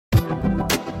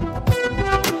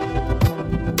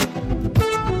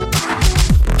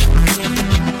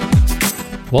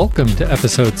Welcome to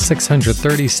episode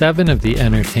 637 of the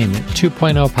Entertainment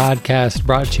 2.0 podcast,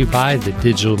 brought to you by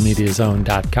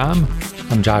thedigitalmediazone.com.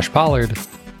 I'm Josh Pollard,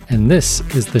 and this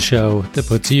is the show that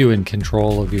puts you in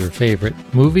control of your favorite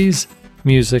movies,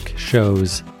 music,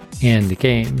 shows, and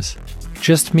games.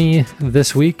 Just me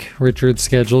this week. Richard's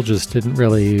schedule just didn't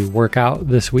really work out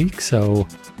this week, so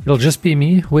it'll just be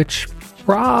me, which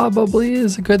probably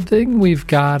is a good thing. We've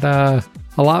got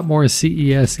a lot more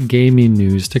CES gaming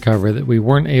news to cover that we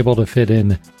weren't able to fit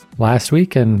in last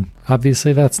week, and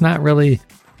obviously that's not really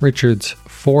Richard's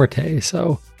forte,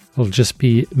 so it'll just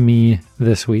be me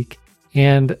this week.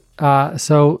 And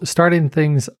so starting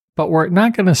things, but we're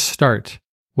not going to start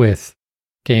with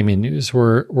gaming news.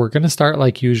 We're going to start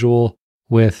like usual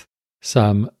with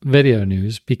some video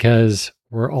news, because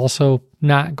we're also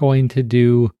not going to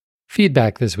do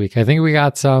feedback this week. I think we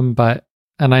got some,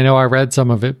 and I know I read some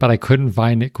of it, but I couldn't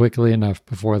find it quickly enough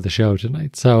before the show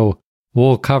tonight. So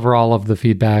we'll cover all of the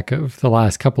feedback of the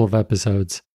last couple of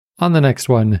episodes on the next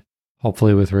one,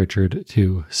 hopefully with Richard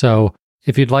too. So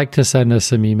if you'd like to send us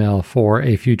some email for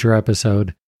a future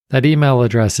episode, that email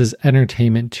address is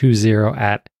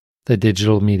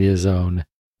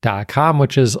entertainment20@thedigitalmediazone.com,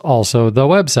 which is also the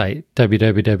website,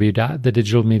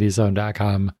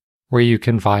 www.thedigitalmediazone.com, where you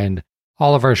can find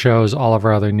all of our shows, all of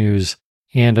our other news,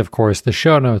 and of course, the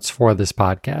show notes for this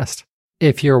podcast.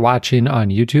 If you're watching on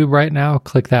YouTube right now,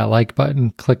 click that like button,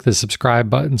 click the subscribe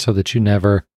button so that you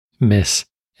never miss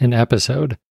an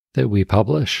episode that we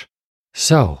publish.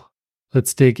 So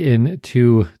let's dig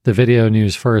into the video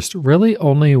news first. Really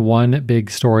only one big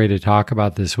story to talk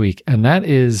about this week, and that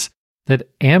is that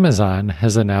Amazon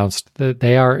has announced that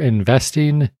they are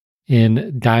investing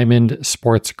in Diamond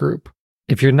Sports Group.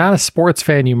 If you're not a sports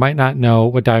fan, you might not know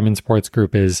what Diamond Sports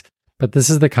Group is, but this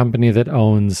is the company that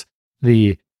owns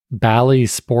the Bally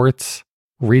Sports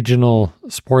regional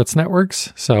sports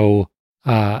networks. So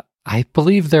I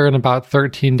believe they're in about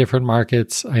 13 different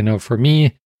markets. I know for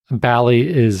me, Bally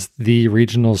is the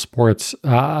regional sports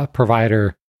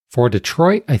provider for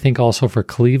Detroit, I think also for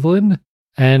Cleveland.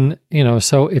 And,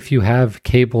 so if you have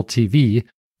cable TV,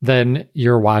 then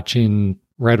you're watching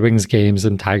Red Wings games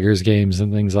and Tigers games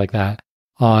and things like that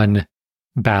on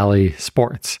Bally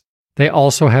Sports. They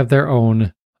also have their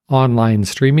own online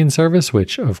streaming service,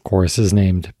 which of course is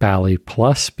named Bally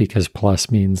Plus, because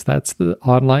plus means that's the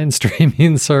online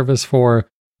streaming service for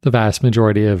the vast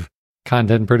majority of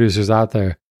content producers out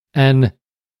there. And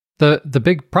the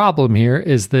big problem here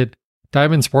is that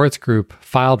Diamond Sports Group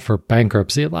filed for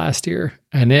bankruptcy last year,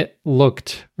 and it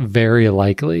looked very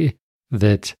likely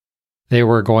that they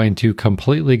were going to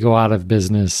completely go out of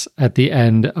business at the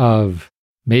end of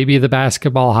maybe the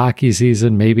basketball hockey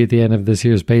season, maybe at the end of this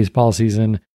year's baseball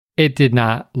season. It did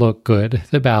not look good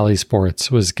that Bally Sports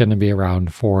was going to be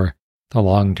around for the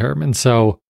long term. And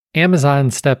so Amazon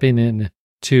stepping in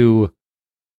to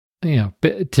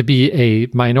be a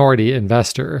minority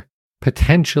investor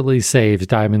potentially saves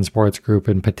Diamond Sports Group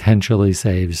and potentially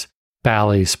saves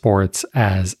Bally Sports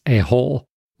as a whole,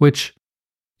 which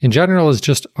in general is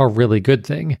just a really good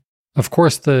thing. Of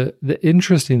course, the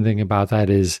interesting thing about that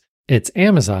is it's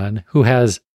Amazon who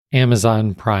has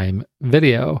Amazon Prime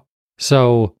Video.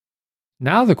 So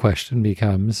now the question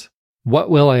becomes, what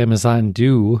will Amazon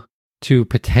do to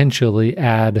potentially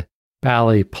add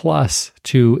Bally Plus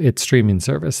to its streaming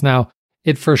service? Now,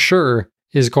 it for sure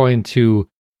is going to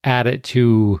add it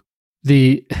to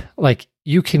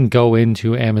you can go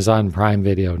into Amazon Prime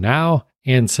Video now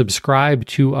and subscribe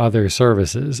to other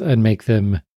services and make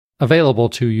them available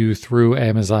to you through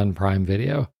Amazon Prime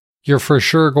Video. You're for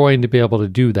sure going to be able to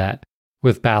do that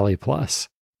with Bally Plus.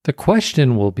 The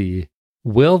question will be,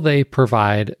 will they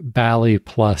provide Bally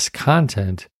Plus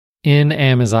content in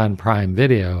Amazon Prime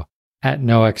Video at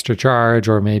no extra charge,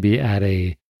 or maybe at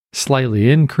a slightly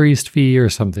increased fee or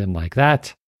something like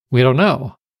that? We don't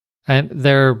know. And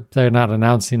they're not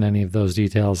announcing any of those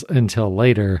details until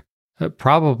later,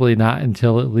 probably not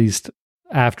until at least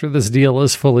after this deal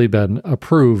has fully been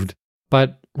approved.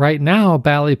 But right now,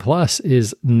 Bally Plus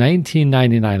is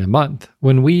 $19.99 a month.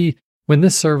 When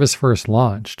this service first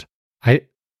launched, I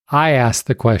asked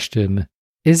the question,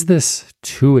 is this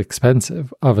too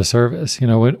expensive of a service?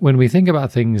 When we think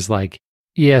about things like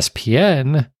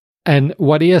ESPN, and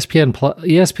what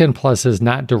ESPN Plus is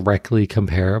not directly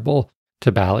comparable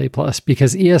to Bally Plus,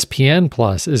 because ESPN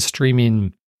Plus is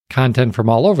streaming content from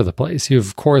all over the place. You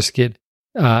of course get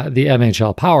the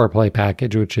NHL Power Play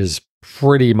package, which is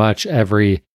pretty much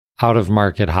every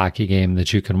out-of-market hockey game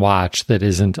that you can watch that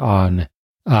isn't on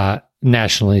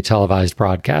nationally televised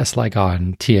broadcast, like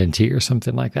on TNT or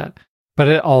something like that. but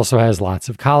it also has lots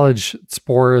of college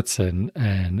sports and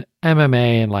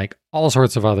MMA and like all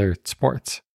sorts of other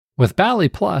sports. With Bally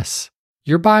Plus,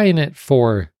 you're buying it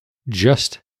for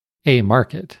just a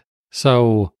market.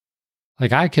 So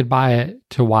like I could buy it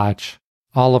to watch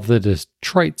all of the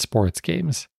Detroit sports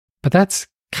games, but that's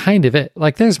kind of it.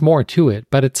 Like there's more to it,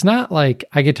 but it's not like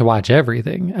I get to watch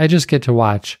everything. I just get to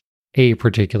watch a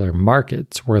particular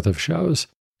market's worth of shows.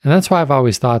 And that's why I've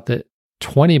always thought that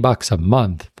 $20 a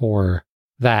month for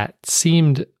that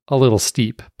seemed a little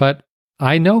steep, but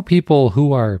I know people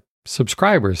who are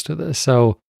subscribers to this.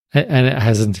 So, and it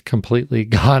hasn't completely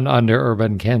gone under or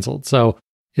been canceled. So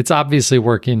it's obviously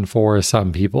working for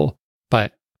some people,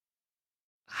 but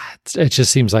it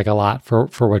just seems like a lot for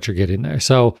what you're getting there.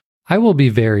 So I will be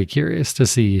very curious to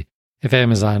see if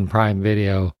Amazon Prime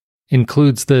Video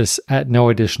includes this at no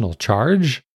additional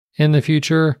charge in the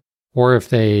future, or if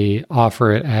they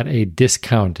offer it at a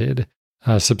discounted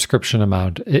subscription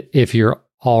amount if you're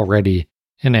already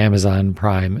an Amazon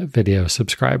Prime Video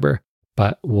subscriber.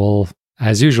 But we'll,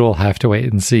 as usual, have to wait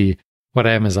and see what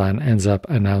Amazon ends up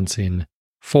announcing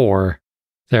for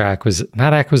their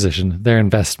their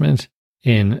investment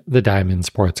in the Diamond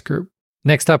Sports Group.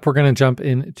 Next up, we're going to jump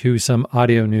into some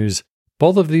audio news.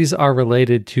 Both of these are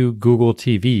related to Google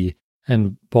TV,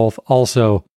 and both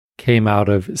also came out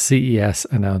of CES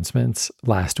announcements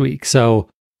last week. So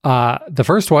the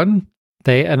first one,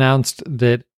 they announced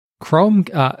that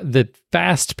that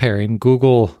fast pairing,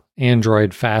 Google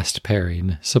Android fast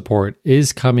pairing support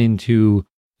is coming to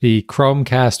the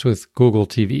Chromecast with Google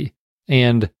TV.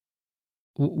 And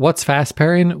what's fast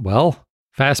pairing? Well,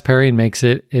 fast pairing makes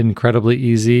it incredibly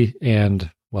easy and,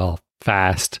 well,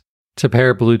 fast to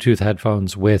pair Bluetooth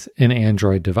headphones with an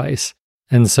Android device.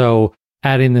 And so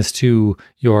adding this to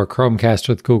your Chromecast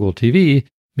with Google TV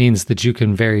means that you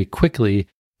can very quickly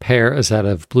pair a set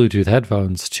of Bluetooth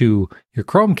headphones to your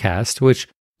Chromecast, which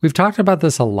we've talked about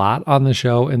this a lot on the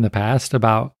show in the past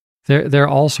about there are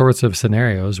all sorts of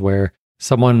scenarios where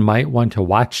someone might want to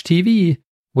watch TV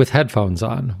with headphones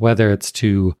on, whether it's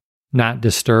to not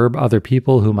disturb other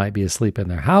people who might be asleep in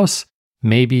their house.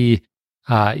 Maybe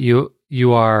you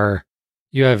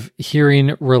have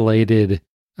hearing related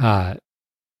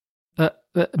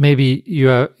maybe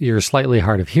you're slightly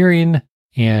hard of hearing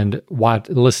and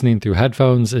listening through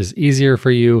headphones is easier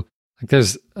for you. Like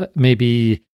there's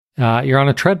maybe you're on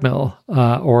a treadmill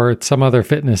or some other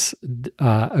fitness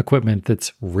equipment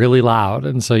that's really loud,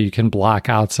 and so you can block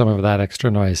out some of that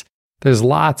extra noise. There's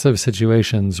lots of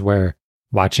situations where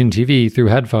watching TV through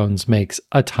headphones makes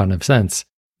a ton of sense.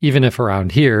 Even if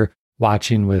around here,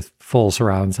 watching with full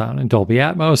surround sound and Dolby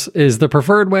Atmos is the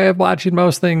preferred way of watching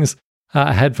most things,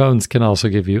 headphones can also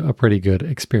give you a pretty good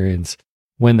experience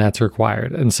when that's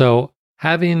required. And so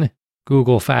having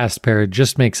Google Fast Paired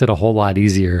just makes it a whole lot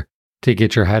easier to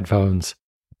get your headphones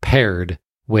paired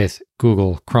with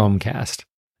Google Chromecast.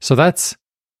 So that's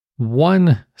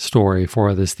one story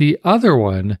for this. The other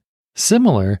one,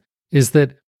 similar, is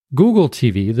that Google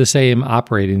TV, the same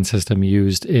operating system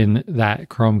used in that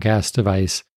Chromecast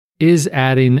device, is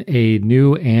adding a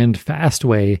new and fast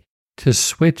way to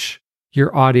switch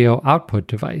your audio output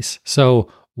device.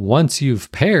 So once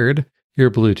you've paired your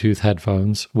Bluetooth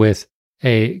headphones with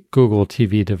a Google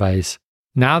TV device,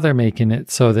 now they're making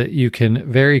it so that you can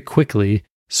very quickly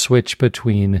switch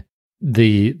between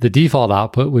the default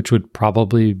output, which would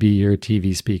probably be your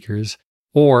TV speakers,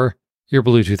 or your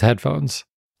Bluetooth headphones.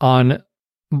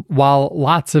 While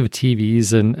lots of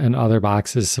TVs and other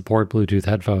boxes support Bluetooth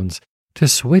headphones, to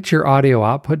switch your audio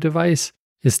output device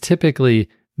is typically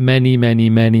many, many,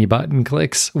 many button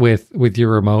clicks with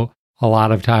your remote. A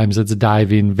lot of times it's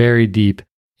diving very deep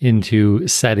into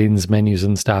settings, menus,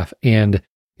 and stuff, and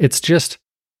it's just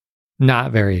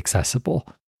not very accessible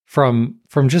from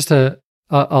just a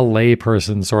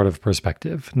layperson sort of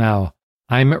perspective. Now,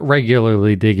 I'm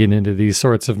regularly digging into these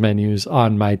sorts of menus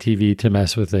on my TV to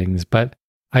mess with things, but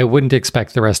I wouldn't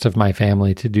expect the rest of my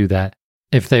family to do that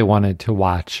if they wanted to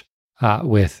watch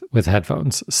with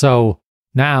headphones. So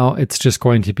now it's just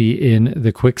going to be in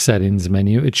the quick settings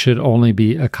menu. It should only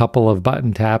be a couple of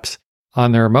button taps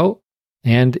on the remote,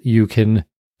 and you can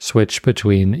switch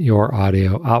between your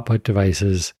audio output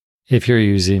devices if you're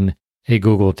using a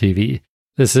Google TV.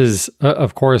 This is,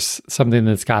 of course, something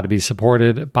that's got to be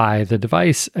supported by the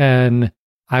device, and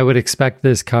I would expect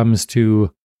this comes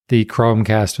to the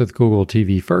Chromecast with Google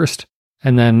TV first,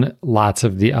 and then lots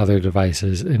of the other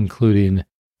devices, including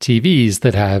TVs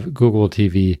that have Google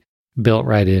TV built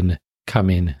right in,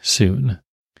 coming soon.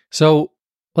 So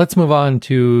let's move on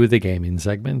to the gaming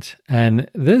segment. And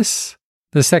this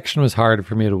section was hard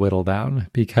for me to whittle down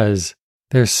because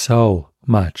there's so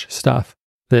much stuff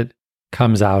that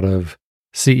comes out of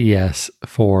CES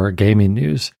for gaming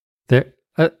news. There,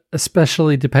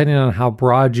 especially depending on how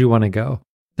broad you want to go.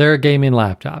 There are gaming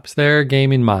laptops, there are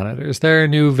gaming monitors, there are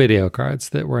new video cards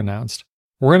that were announced.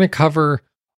 We're going to cover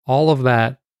all of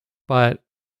that, but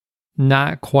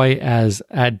not quite as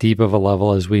at deep of a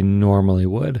level as we normally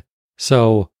would.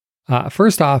 So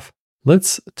first off,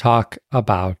 let's talk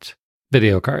about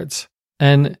video cards.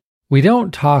 And we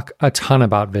don't talk a ton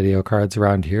about video cards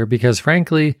around here because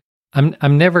frankly,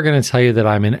 I'm never going to tell you that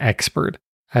I'm an expert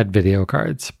at video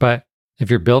cards, but if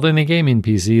you're building a gaming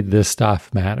PC, this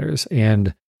stuff matters.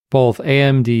 And both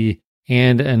AMD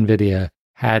and NVIDIA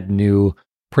had new,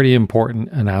 pretty important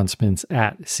announcements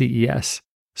at CES.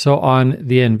 So on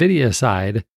the NVIDIA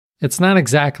side, it's not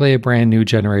exactly a brand new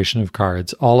generation of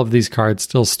cards. All of these cards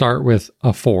still start with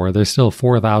a 4. They're still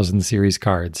 4000 series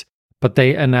cards, but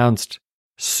they announced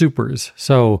supers.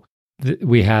 So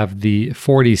we have the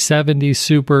 4070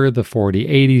 Super, the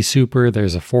 4080 Super.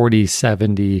 There's a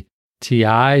 4070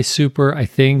 Ti Super, I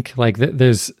think. Like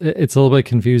it's a little bit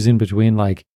confusing between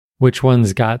like which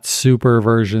ones got super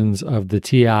versions of the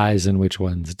TIs and which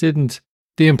ones didn't.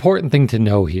 The important thing to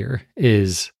know here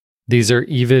is these are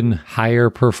even higher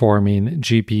performing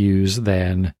GPUs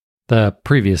than the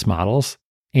previous models,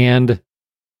 and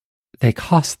they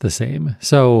cost the same.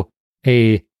 So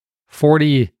a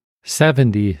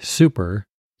 4070 Super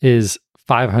is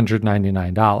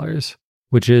 $599,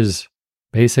 which is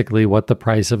basically what the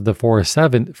price of the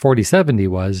 4070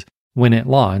 was when it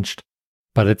launched,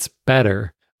 but it's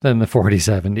better than the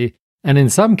 4070. And in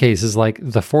some cases, like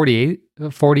the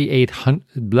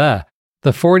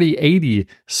 4080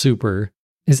 Super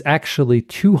is actually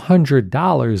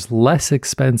 $200 less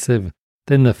expensive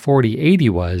than the 4080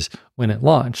 was when it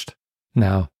launched.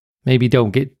 Now, maybe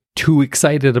don't get too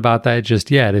excited about that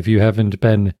just yet if you haven't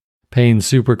been paying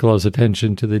super close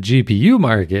attention to the GPU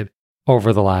market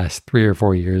over the last 3 or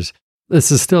 4 years.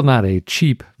 This is still not a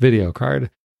cheap video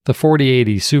card. The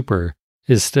 4080 Super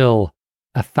is still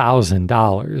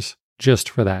 $1,000 just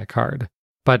for that card.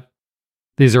 But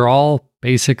these are all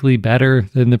basically better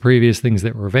than the previous things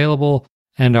that were available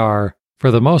and are, for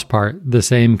the most part, the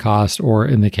same cost, or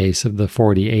in the case of the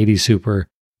 4080 Super,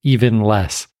 even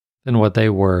less than what they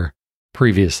were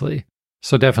previously.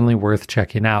 So definitely worth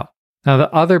checking out. Now,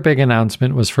 the other big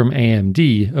announcement was from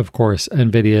AMD, of course,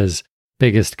 NVIDIA's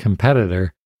biggest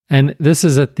competitor. And this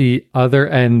is at the other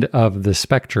end of the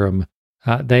spectrum.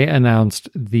 They announced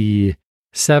the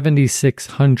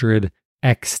 7600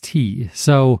 XT.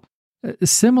 So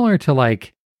similar to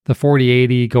like the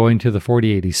 4080 going to the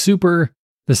 4080 Super,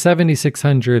 the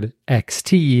 7600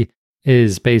 XT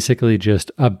is basically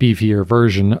just a beefier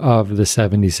version of the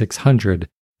 7600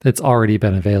 that's already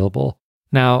been available.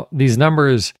 Now, these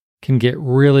numbers can get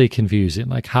really confusing.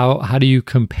 Like how do you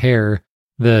compare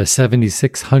the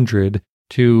 7600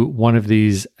 to one of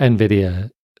these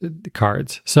NVIDIA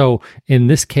cards? So in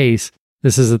this case,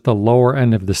 this is at the lower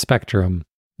end of the spectrum.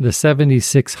 The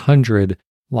 7600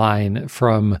 line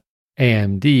from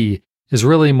AMD is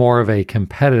really more of a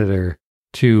competitor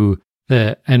to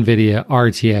the NVIDIA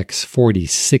RTX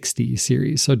 4060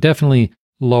 series. So definitely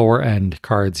lower end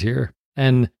cards here.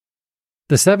 And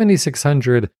the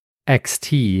 7600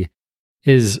 XT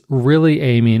is really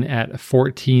aiming at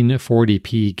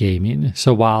 1440p gaming.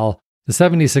 So while the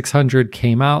 7600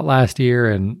 came out last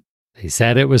year and they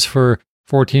said it was for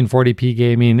 1440p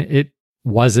gaming, it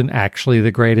wasn't actually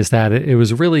the greatest at it. It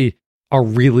was really a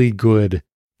really good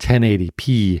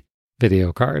 1080p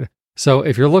video card. So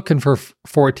if you're looking for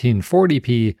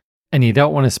 1440p and you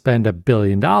don't want to spend $1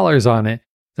 billion on it,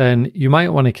 then you might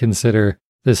want to consider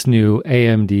this new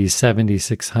AMD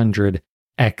 7600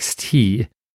 XT.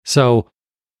 So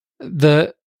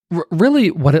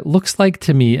really what it looks like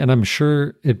to me, and I'm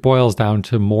sure it boils down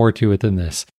to more to it than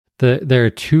this, there are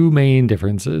two main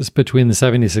differences between the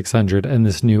 7600 and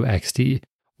this new XT.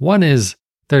 One is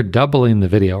they're doubling the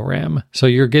video RAM. So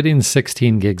you're getting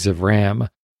 16 gigs of RAM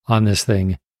on this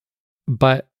thing,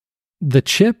 but the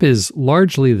chip is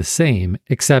largely the same,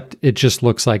 except it just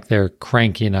looks like they're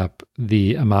cranking up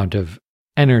the amount of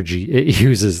energy it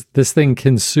uses. This thing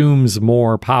consumes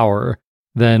more power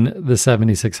than the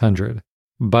 7600,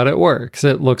 but it works.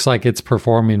 It looks like it's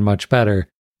performing much better.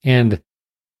 And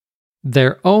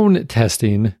their own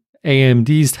testing,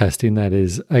 AMD's testing that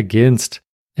is, against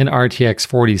an RTX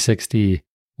 4060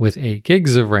 with 8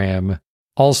 gigs of RAM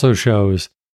also shows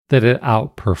that it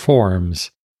outperforms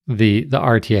the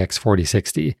RTX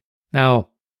 4060. Now,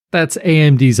 that's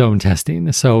AMD's own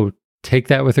testing, so take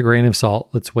that with a grain of salt.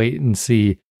 Let's wait and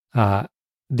see.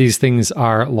 These things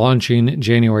are launching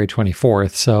January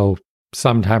 24th, so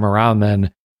sometime around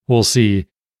then, we'll see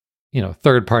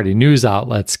third-party news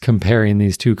outlets comparing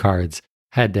these two cards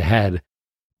head to head.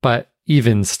 But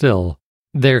even still,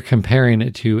 they're comparing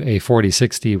it to a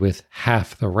 4060 with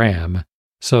half the RAM.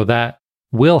 So that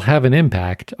will have an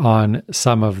impact on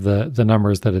some of the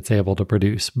numbers that it's able to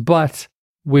produce. But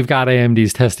we've got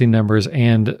AMD's testing numbers,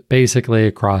 and basically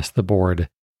across the board,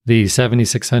 the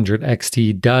 7600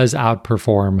 XT does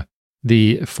outperform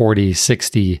the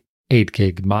 4060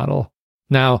 8GB model.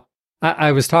 Now,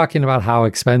 I was talking about how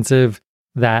expensive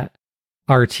that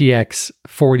RTX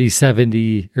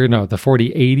 4070, the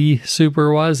 4080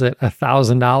 Super was at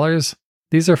 $1,000.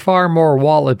 These are far more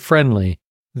wallet friendly.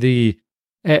 The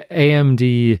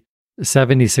AMD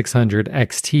 7600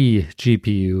 XT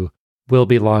GPU will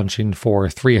be launching for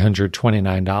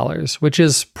 $329, which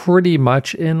is pretty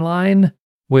much in line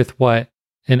with what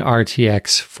an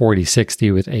RTX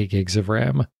 4060 with 8 gigs of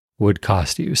RAM would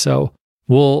cost you. So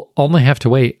we'll only have to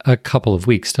wait a couple of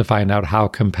weeks to find out how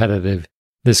competitive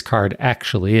this card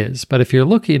actually is. But if you're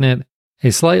looking at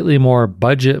a slightly more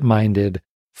budget-minded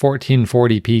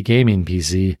 1440p gaming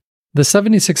PC, the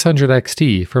 7600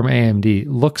 XT from AMD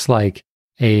looks like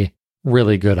a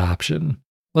really good option.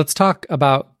 Let's talk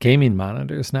about gaming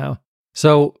monitors now.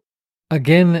 So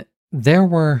again, there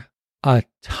were a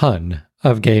ton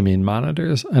of gaming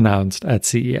monitors announced at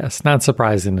CES. Not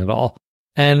surprising at all.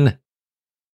 And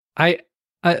I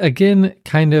again,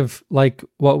 kind of like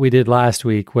what we did last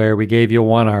week, where we gave you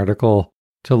one article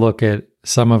to look at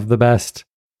some of the best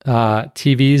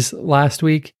TVs last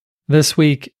week. This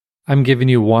week, I'm giving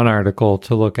you one article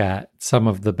to look at some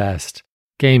of the best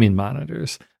gaming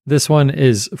monitors. This one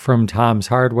is from Tom's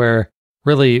Hardware,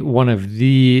 really one of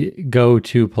the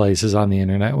go-to places on the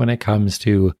internet when it comes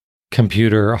to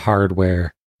computer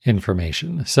hardware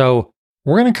information. So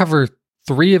we're going to cover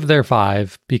 3 of their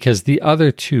 5 because the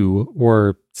other 2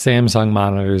 were Samsung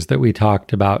monitors that we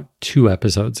talked about 2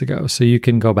 episodes ago. So you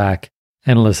can go back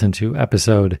and listen to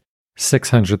episode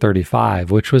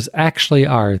 635, which was actually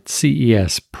our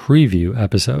CES preview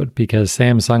episode because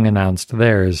Samsung announced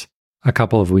theirs a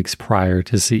couple of weeks prior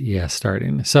to CES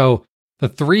starting. So the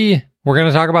 3, we're going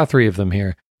to talk about 3 of them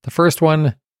here. The first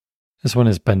one, this one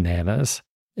is bananas.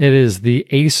 It is the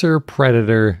Acer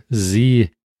Predator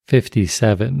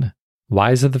Z57.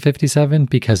 Why is it the 57?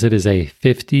 Because it is a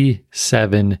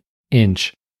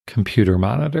 57-inch computer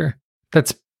monitor.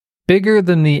 That's bigger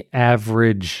than the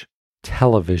average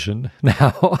television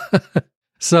now.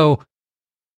 So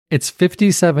it's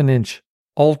 57-inch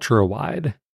ultra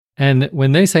wide. And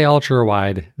when they say ultra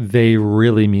wide, they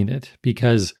really mean it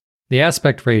because the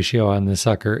aspect ratio on this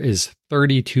sucker is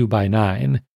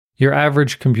 32:9. Your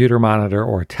average computer monitor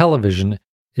or television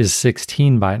is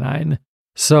 16:9.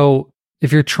 So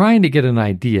if you're trying to get an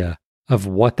idea of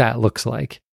what that looks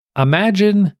like,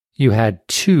 imagine you had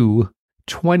 2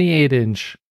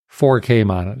 28-inch 4K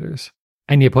monitors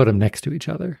and you put them next to each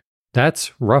other.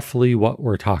 That's roughly what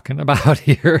we're talking about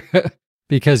here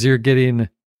because you're getting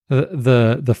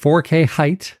the 4K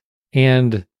height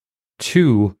and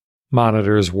 2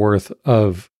 monitors worth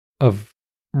of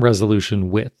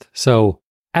resolution width. So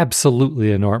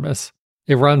absolutely enormous.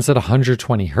 It runs at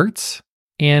 120 hertz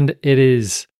and it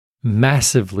is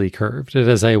massively curved. It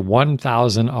has a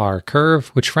 1000R curve,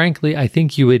 which frankly, I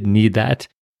think you would need that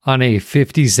on a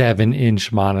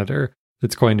 57-inch monitor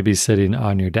that's going to be sitting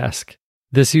on your desk.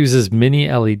 This uses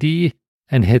mini LED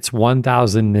and hits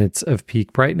 1000 nits of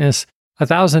peak brightness.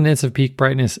 1000 nits of peak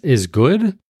brightness is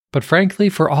good, but frankly,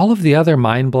 for all of the other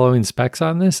mind-blowing specs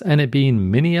on this and it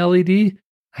being mini LED,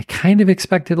 I kind of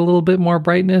expected a little bit more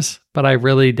brightness, but I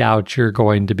really doubt you're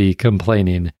going to be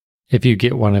complaining if you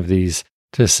get one of these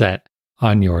to set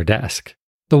on your desk.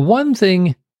 The one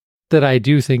thing that I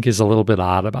do think is a little bit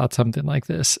odd about something like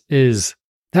this is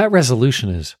that resolution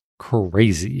is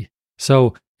crazy.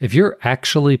 So if you're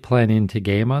actually planning to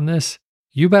game on this,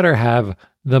 you better have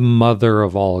the mother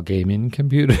of all gaming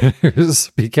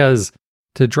computers because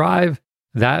to drive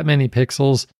that many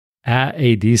pixels at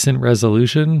a decent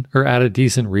resolution or at a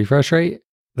decent refresh rate,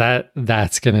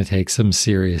 that's going to take some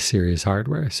serious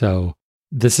hardware. So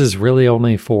this is really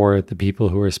only for the people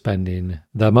who are spending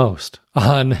the most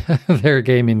on their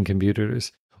gaming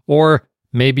computers. Or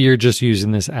maybe you're just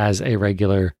using this as a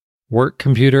regular work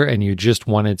computer and you just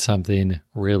wanted something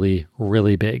really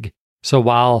big. So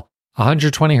while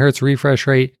 120 hertz refresh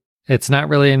rate, it's not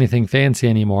really anything fancy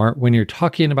anymore. When you're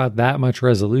talking about that much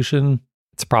resolution,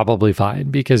 it's probably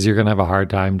fine because you're going to have a hard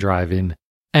time driving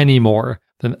any more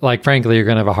than, frankly, you're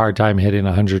going to have a hard time hitting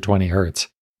 120 hertz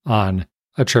on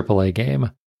a AAA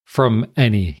game from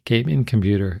any gaming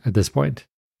computer at this point.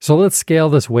 So let's scale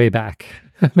this way back.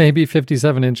 Maybe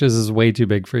 57 inches is way too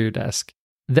big for your desk.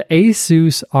 the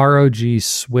Asus ROG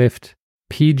Swift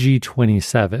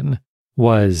PG27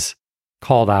 was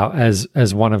called out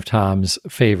as one of Tom's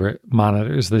favorite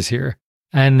monitors this year.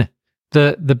 And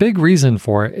the big reason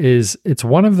for it is it's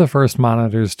one of the first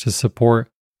monitors to support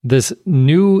this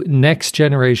new next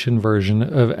generation version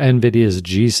of NVIDIA's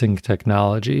G-Sync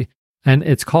technology. And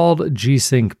it's called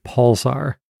G-Sync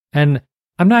Pulsar. And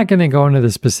I'm not going to go into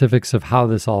the specifics of how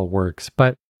this all works,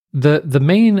 but the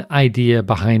main idea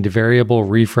behind variable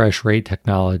refresh rate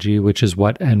technology, which is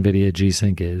what NVIDIA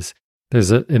G-Sync is,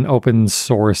 there's an open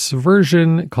source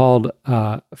version called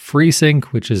FreeSync,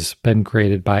 which has been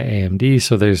created by AMD.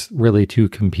 So there's really two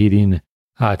competing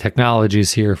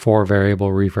technologies here for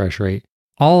variable refresh rate.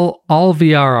 All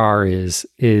VRR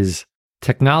is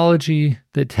technology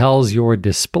that tells your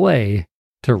display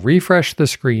to refresh the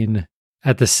screen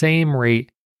at the same rate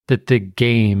that the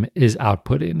game is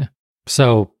outputting.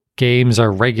 So games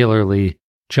are regularly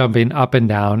jumping up and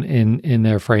down in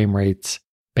their frame rates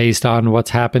based on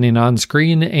what's happening on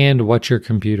screen and what your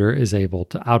computer is able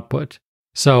to output.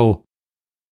 So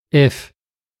if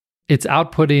it's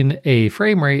outputting a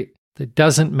frame rate that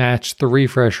doesn't match the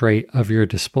refresh rate of your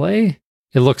display,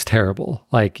 it looks terrible.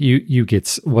 Like you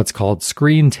get what's called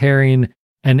screen tearing,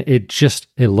 and it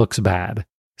looks bad.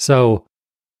 So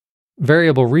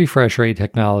variable refresh rate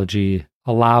technology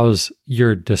allows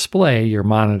your display, your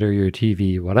monitor, your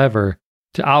TV, whatever,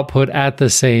 to output at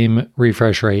the same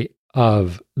refresh rate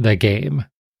of the game.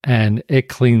 And it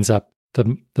cleans up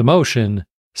the motion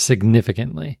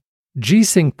significantly.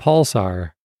 G-Sync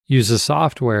Pulsar uses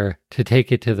software to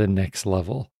take it to the next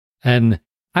level. And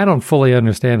I don't fully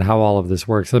understand how all of this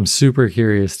works. I'm super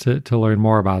curious to learn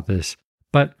more about this.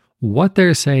 But what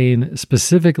they're saying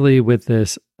specifically with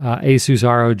this Asus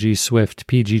ROG Swift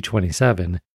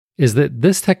PG27 is that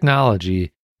this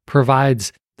technology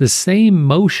provides the same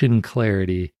motion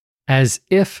clarity as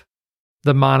if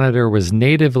the monitor was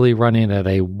natively running at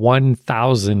a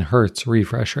 1000 hertz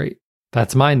refresh rate.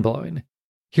 That's mind-blowing.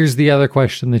 Here's the other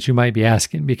question that you might be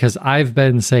asking, because I've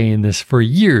been saying this for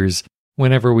years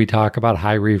whenever we talk about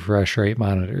high refresh rate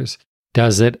monitors.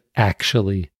 Does it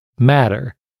actually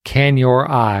matter? Can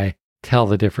your eye tell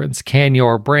the difference? Can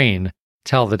your brain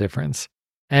tell the difference?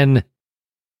 And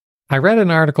I read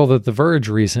an article that The Verge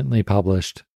recently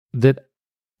published that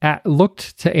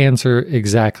looked to answer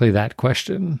exactly that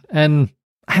question. And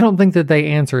I don't think that they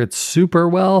answer it super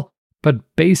well, but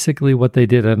basically what they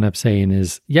did end up saying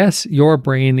is, yes, your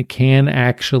brain can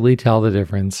actually tell the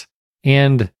difference.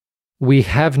 And we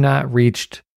have not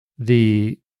reached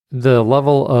the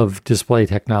level of display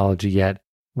technology yet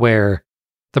where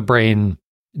the brain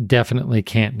definitely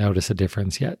can't notice a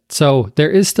difference yet. So there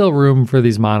is still room for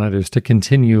these monitors to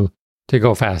continue to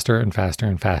go faster and faster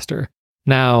and faster.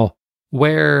 Now,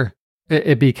 where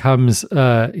it becomes,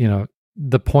 the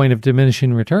point of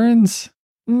diminishing returns,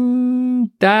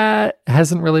 that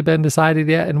hasn't really been decided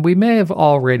yet. And we may have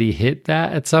already hit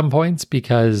that at some points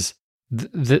because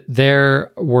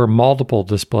there were multiple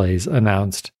displays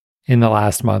announced in the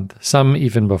last month, some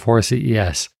even before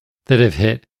CES, that have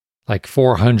hit like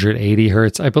 480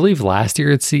 hertz. I believe last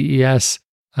year at CES,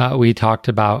 we talked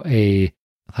about a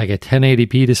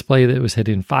 1080p display that was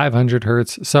hitting 500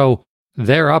 hertz. So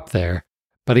they're up there.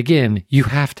 But again, you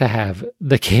have to have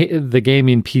the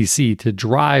gaming PC to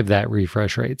drive that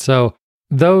refresh rate. So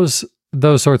those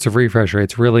sorts of refresh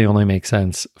rates really only make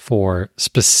sense for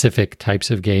specific types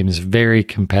of games, very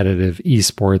competitive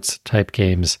esports type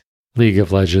games, League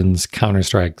of Legends,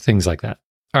 Counter-Strike, things like that.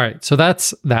 All right, so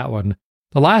that's that one.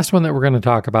 The last one that we're going to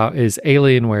talk about is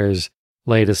Alienware's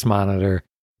latest monitor.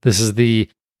 This is the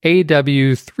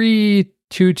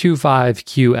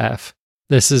AW3225QF.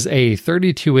 This is a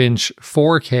 32-inch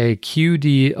 4K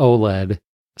QD OLED,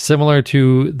 similar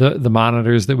to the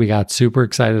monitors that we got super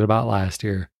excited about last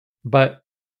year, but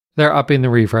they're upping the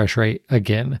refresh rate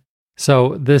again.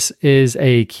 So this is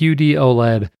a QD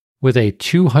OLED with a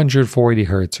 240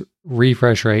 hertz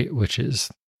refresh rate, which is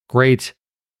great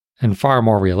and far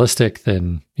more realistic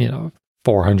than,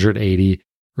 480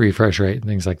 refresh rate and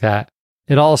things like that.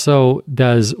 It also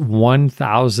does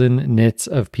 1000 nits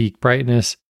of peak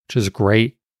brightness, which is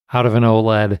great out of an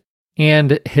OLED,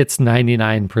 and hits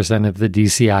 99% of the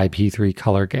DCI P3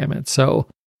 color gamut. So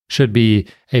should be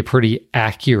a pretty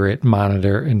accurate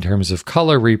monitor in terms of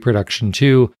color reproduction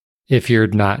too, if you're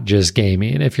not just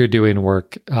gaming. If you're doing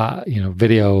work,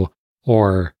 video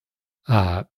or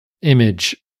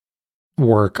image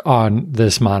work on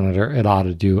this monitor, it ought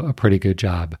to do a pretty good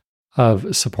job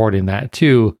of supporting that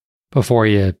too before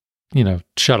you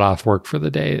shut off work for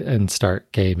the day and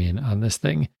start gaming on this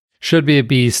thing. Should be a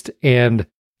beast. And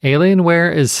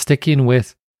Alienware is sticking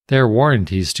with their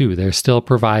warranties too. They're still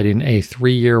providing a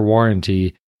 3-year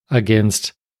warranty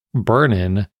against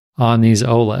burn-in on these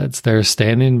OLEDs. They're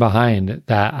standing behind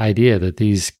that idea that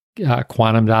these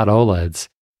quantum dot OLEDs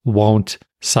won't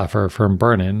suffer from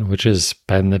burn-in, which has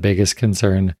been the biggest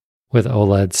concern with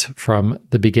OLEDs from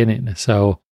the beginning.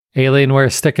 So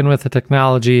Alienware sticking with the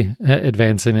technology,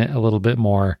 advancing it a little bit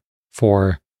more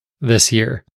for this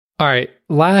year. All right,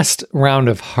 last round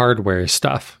of hardware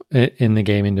stuff in the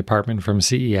gaming department from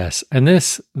CES. And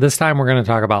this time we're going to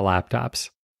talk about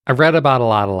laptops. I've read about a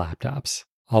lot of laptops,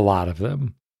 a lot of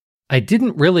them. I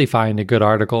didn't really find a good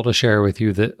article to share with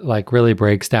you that like really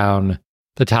breaks down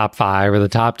the top 5 or the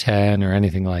top 10 or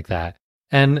anything like that.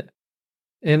 And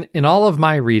in all of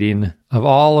my reading of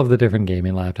all of the different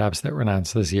gaming laptops that were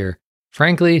announced this year,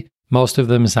 frankly, most of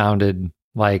them sounded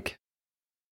like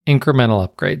incremental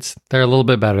upgrades. They're a little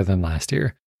bit better than last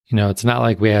year. You know, it's not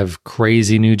like we have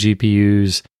crazy new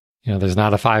GPUs. You know, there's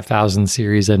not a 5000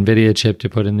 series NVIDIA chip to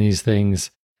put in these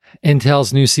things.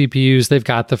 Intel's new CPUs, they've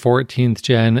got the 14th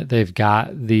gen, they've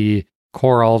got the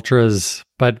Core Ultras,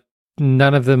 but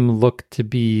none of them look to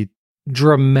be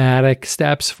dramatic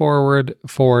steps forward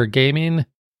for gaming.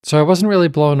 So I wasn't really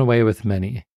blown away with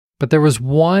many. But there was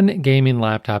one gaming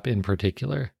laptop in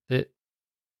particular that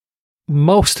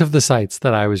most of the sites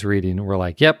that I was reading were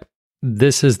like, yep,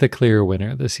 this is the clear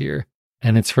winner this year.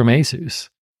 And it's from Asus.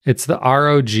 It's the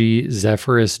ROG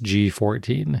Zephyrus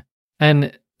G14.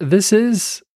 And this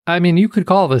is, I mean, you could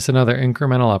call this another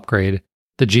incremental upgrade.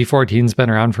 The G14's been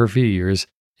around for a few years.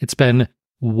 It's been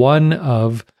one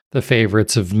of the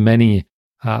favorites of many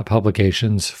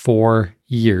publications for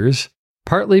years,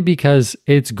 partly because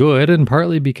it's good and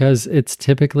partly because it's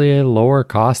typically a lower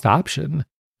cost option.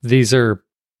 These are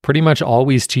pretty much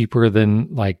always cheaper than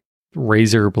like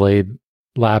Razer Blade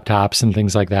laptops and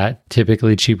things like that,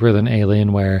 typically cheaper than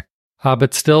Alienware,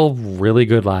 but still really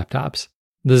good laptops.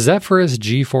 The Zephyrus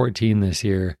G14 this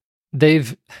year,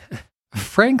 they've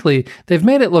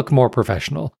made it look more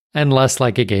professional and less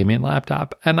like a gaming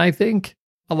laptop. And I think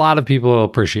a lot of people will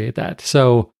appreciate that.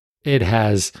 So it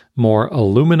has more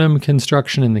aluminum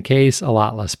construction in the case, a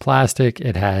lot less plastic.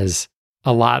 It has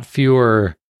a lot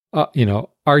fewer,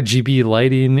 RGB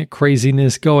lighting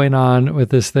craziness going on with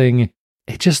this thing.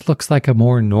 It just looks like a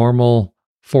more normal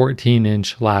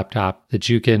 14-inch laptop that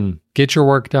you can get your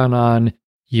work done on.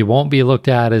 You won't be looked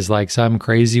at as like some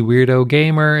crazy weirdo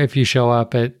gamer if you show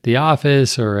up at the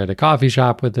office or at a coffee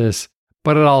shop with this,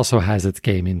 but it also has its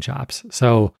gaming chops.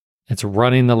 So it's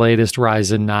running the latest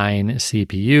Ryzen 9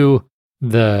 CPU.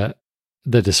 The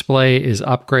display is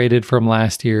upgraded from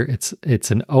last year.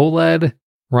 It's an OLED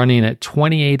running at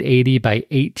 2880 by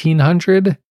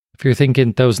 1800. If you're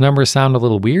thinking those numbers sound a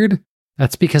little weird,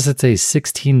 that's because it's a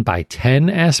 16 by 10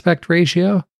 aspect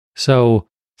ratio. So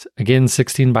again,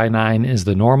 16 by 9 is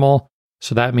the normal.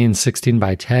 So that means 16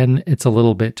 by 10, it's a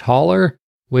little bit taller,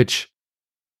 which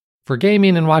for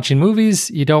gaming and watching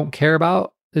movies, you don't care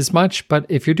about as much. But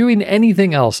if you're doing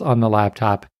anything else on the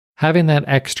laptop, having that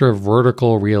extra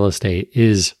vertical real estate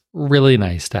is really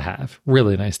nice to have.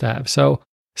 Really nice to have. So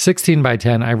 16 by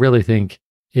 10, I really think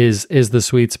is the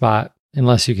sweet spot,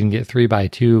 unless you can get 3 by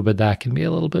 2, but that can be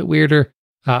a little bit weirder.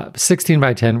 16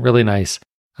 by 10, really nice.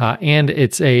 And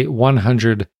it's a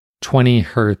 120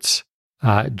 hertz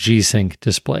G-Sync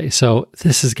display. So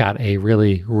this has got a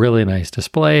really, really nice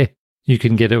display. You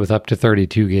can get it with up to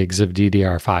 32 gigs of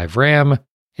DDR5 RAM.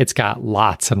 It's got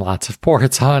lots and lots of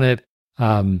ports on it.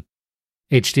 HDMI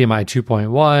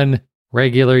 2.1,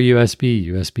 regular USB,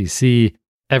 USB-C,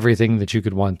 everything that you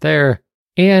could want there.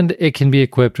 And it can be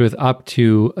equipped with up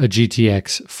to a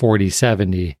GTX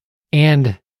 4070.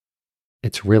 And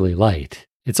it's really light.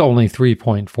 It's only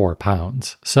 3.4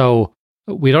 pounds. So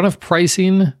we don't have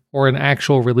pricing or an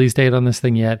actual release date on this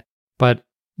thing yet, but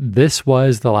this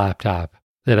was the laptop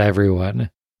that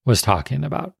everyone was talking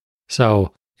about.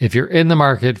 So if you're in the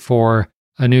market for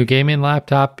a new gaming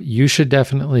laptop, you should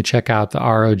definitely check out the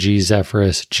ROG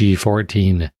Zephyrus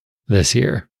G14 this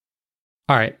year.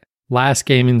 All right, last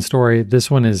gaming story.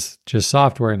 This one is just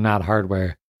software, not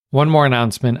hardware. One more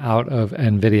announcement out of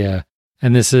NVIDIA,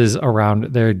 and this is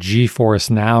around their GeForce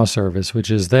Now service,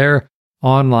 which is their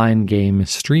online game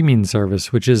streaming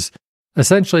service, which is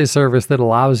essentially a service that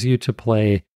allows you to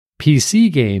play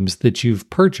PC games that you've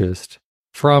purchased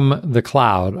from the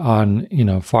cloud on,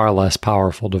 far less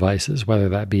powerful devices, whether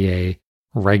that be a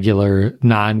regular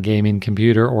non-gaming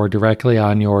computer or directly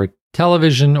on your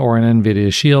television or an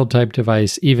NVIDIA Shield type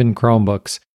device. Even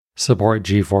Chromebooks support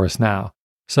GeForce Now.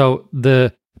 So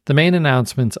the main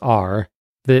announcements are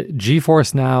that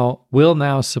GeForce Now will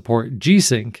now support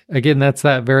G-Sync. Again, that's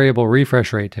that variable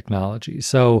refresh rate technology.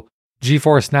 So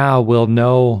GeForce Now will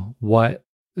know what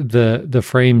the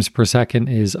frames per second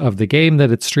is of the game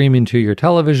that it's streaming to your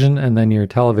television, and then your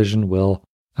television will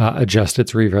adjust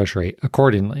its refresh rate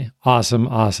accordingly.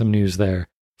 Awesome news there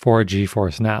for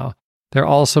GeForce Now. They're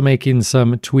also making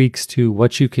some tweaks to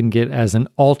what you can get as an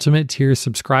ultimate tier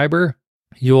subscriber.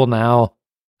 You will now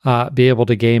be able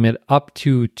to game it up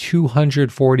to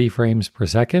 240 frames per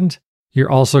second.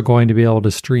 You're also going to be able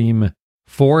to stream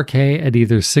 4K at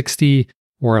either 60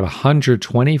 or at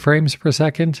 120 frames per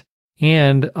second.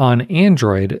 And on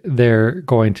Android, they're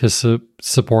going to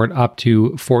support up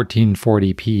to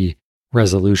 1440p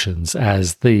resolutions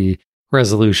as the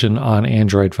resolution on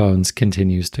Android phones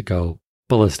continues to go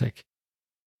ballistic.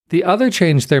 The other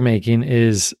change they're making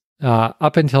is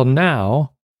up until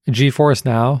now, GeForce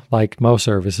Now, like most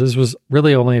services, was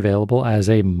really only available as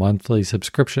a monthly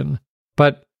subscription.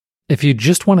 But if you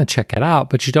just want to check it out,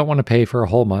 but you don't want to pay for a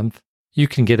whole month, you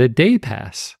can get a day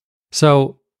pass.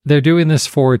 So they're doing this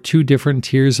for two different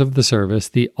tiers of the service.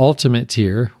 The ultimate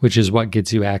tier, which is what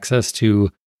gets you access to,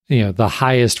 the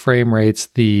highest frame rates,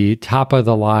 the top of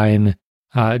the line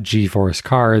GeForce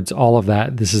cards, all of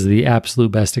that. This is the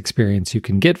absolute best experience you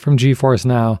can get from GeForce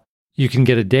Now. You can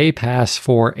get a day pass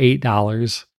for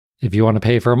 $8. If you want to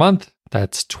pay for a month,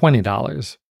 that's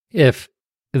 $20. If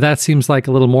that seems like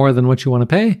a little more than what you want to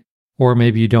pay, or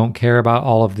maybe you don't care about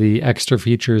all of the extra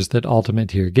features that Ultimate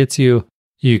Tier gets you,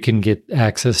 you can get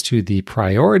access to the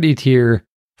Priority Tier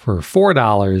for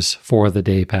 $4 for the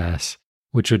day pass,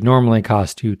 which would normally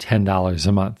cost you $10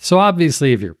 a month. So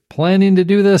obviously, if you're planning to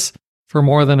do this for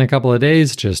more than a couple of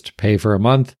days, just pay for a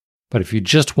month. But if you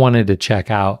just wanted to check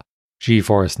out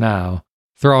GeForce Now,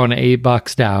 throwing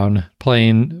 $8 down,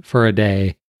 playing for a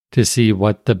day to see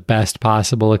what the best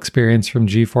possible experience from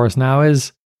GeForce Now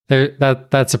is,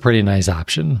 that's a pretty nice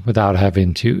option without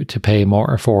having to pay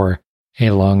more for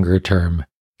a longer term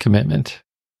commitment.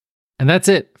 And that's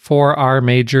it for our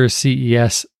major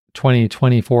CES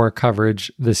 2024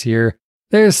 coverage this year.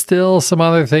 There's still some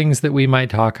other things that we might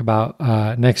talk about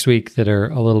next week that are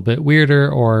a little bit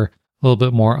weirder or a little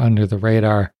bit more under the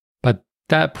radar, but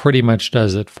that pretty much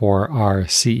does it for our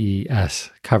CES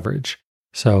coverage.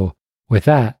 So with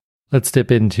that, let's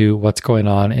dip into what's going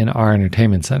on in our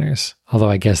entertainment centers. Although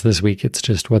I guess this week it's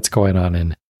just what's going on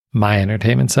in my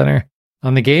entertainment center.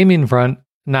 On the gaming front,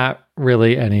 not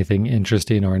really anything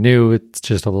interesting or new. It's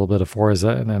just a little bit of Forza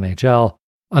and NHL.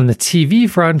 On the TV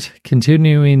front,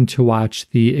 continuing to watch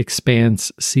The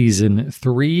Expanse Season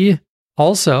 3.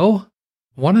 Also,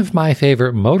 one of my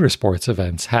favorite motorsports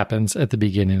events happens at the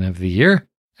beginning of the year,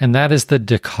 and that is the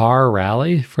Dakar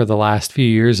Rally. For the last few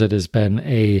years, it has been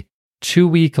a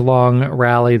 2-week-long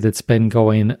rally that's been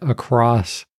going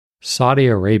across Saudi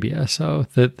Arabia, so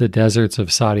the deserts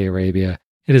of Saudi Arabia.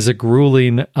 It is a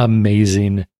grueling,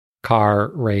 amazing car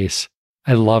race.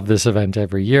 I love this event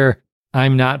every year.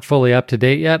 I'm not fully up to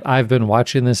date yet. I've been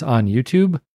watching this on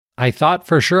YouTube. I thought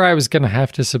for sure I was going to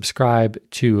have to subscribe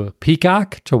to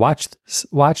Peacock to watch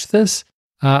this,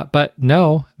 but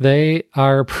no, they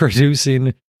are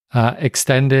producing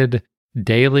extended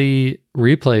daily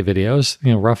replay videos,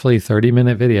 roughly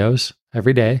 30-minute videos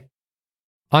every day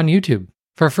on YouTube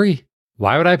for free.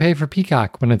 Why would I pay for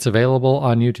Peacock when it's available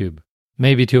on YouTube?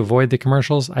 Maybe to avoid the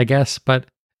commercials, I guess, but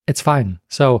it's fine.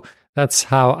 So that's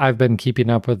how I've been keeping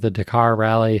up with the Dakar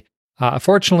Rally.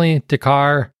 Fortunately,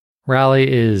 Dakar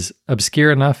Rally is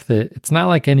obscure enough that it's not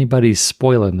like anybody's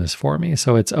spoiling this for me,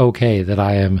 so it's okay that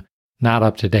I am not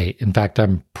up to date. In fact,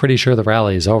 I'm pretty sure the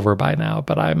rally is over by now,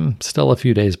 but I'm still a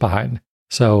few days behind.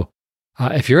 So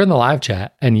if you're in the live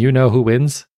chat and you know who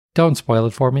wins, don't spoil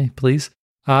it for me, please.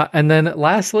 And then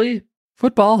lastly,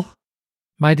 football.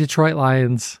 My Detroit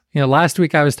Lions. Last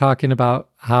week I was talking about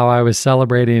how I was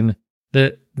celebrating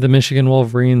that the Michigan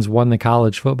Wolverines won the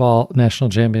college football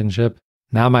national championship.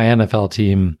 Now my NFL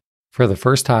team, for the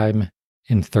first time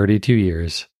in 32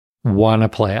 years, won a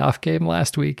playoff game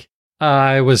last week.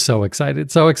 I was so excited,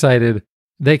 so excited.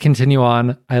 They continue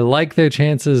on. I like their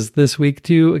chances this week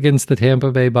too against the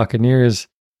Tampa Bay Buccaneers.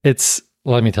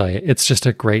 Let me tell you, it's just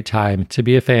a great time to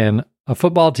be a fan of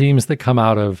football teams that come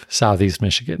out of Southeast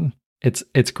Michigan.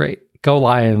 It's great. Go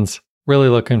Lions. Really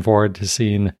looking forward to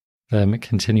seeing them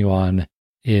continue on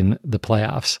in the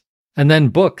playoffs. And then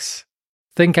books.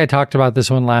 I think I talked about this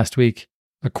one last week.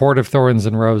 A Court of Thorns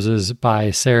and Roses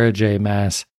by Sarah J.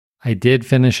 Maas. I did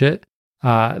finish it.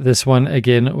 This one,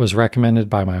 again, was recommended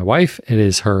by my wife. It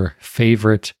is her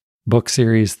favorite book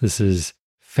series. This is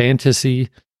fantasy.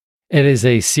 It is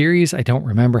a series. I don't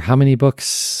remember how many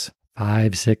books,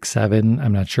 5, 6, 7.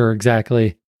 I'm not sure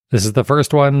exactly. This is the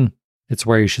first one. It's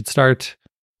where you should start.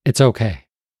 It's okay.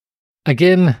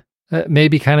 Again,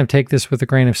 maybe kind of take this with a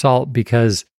grain of salt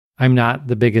because I'm not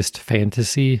the biggest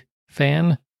fantasy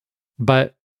fan,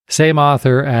 but same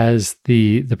author as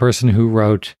the person who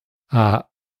wrote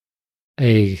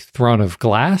A Throne of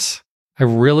Glass. I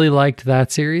really liked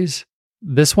that series.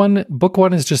 This one, book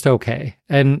one, is just okay.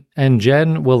 And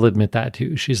Jen will admit that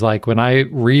too. She's like, when I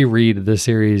reread the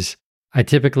series, I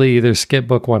typically either skip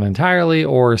book one entirely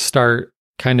or start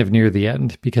kind of near the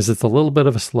end because it's a little bit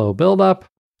of a slow build up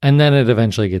and then it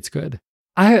eventually gets good.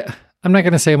 I'm not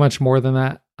going to say much more than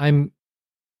that.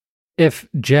 If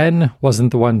Jen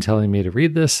wasn't the one telling me to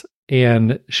read this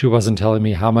and she wasn't telling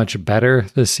me how much better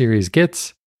this series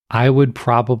gets, I would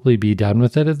probably be done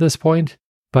with it at this point.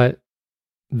 But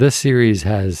this series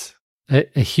has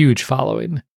a huge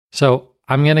following. So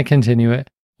I'm going to continue it.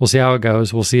 We'll see how it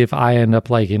goes. We'll see if I end up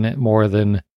liking it more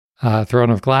than Throne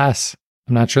of Glass.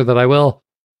 I'm not sure that I will,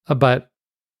 but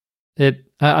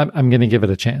I'm going to give it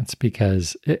a chance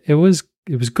because it was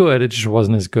good. It just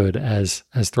wasn't as good as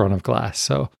Throne of Glass.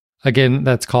 So again,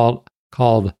 that's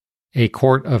called A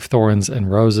Court of Thorns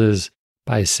and Roses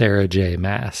by Sarah J.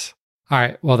 Maas. All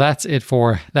right, well, that's it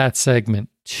for that segment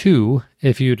 2.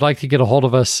 If you'd like to get a hold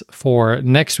of us for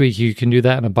next week, you can do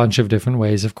that in a bunch of different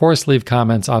ways. Of course, leave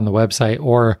comments on the website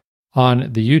or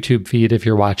on the YouTube feed if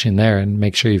you're watching there, and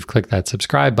make sure you've clicked that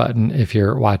subscribe button if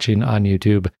you're watching on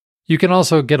YouTube. You can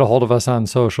also get a hold of us on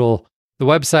social. The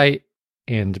website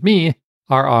and me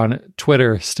are on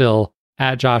Twitter still,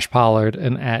 at Josh Pollard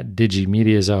and at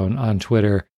DigiMediaZone on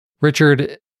Twitter.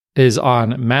 Richard is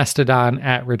on Mastodon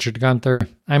at Richard Gunther.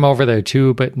 I'm over there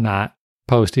too, but not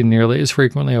posting nearly as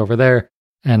frequently over there.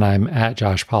 And I'm at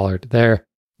Josh Pollard there.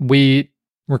 We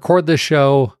record this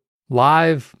show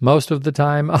live most of the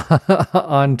time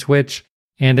on Twitch,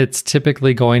 and it's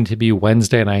typically going to be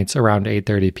Wednesday nights around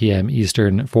 8:30 p.m.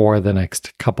 Eastern for the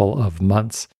next couple of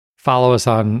months. Follow us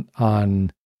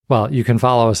well, you can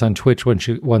follow us on Twitch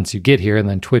once you get here, and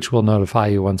then Twitch will notify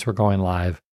you once we're going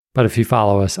live. But if you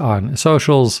follow us on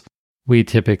socials, we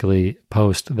typically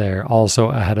post there also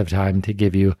ahead of time to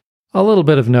give you a little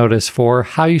bit of notice for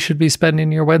how you should be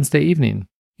spending your Wednesday evening,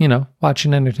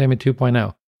 watching Entertainment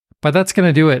 2.0. But that's going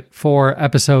to do it for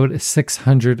episode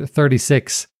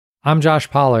 636. I'm Josh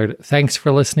Pollard. Thanks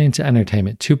for listening to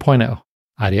Entertainment 2.0.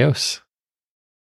 Adios.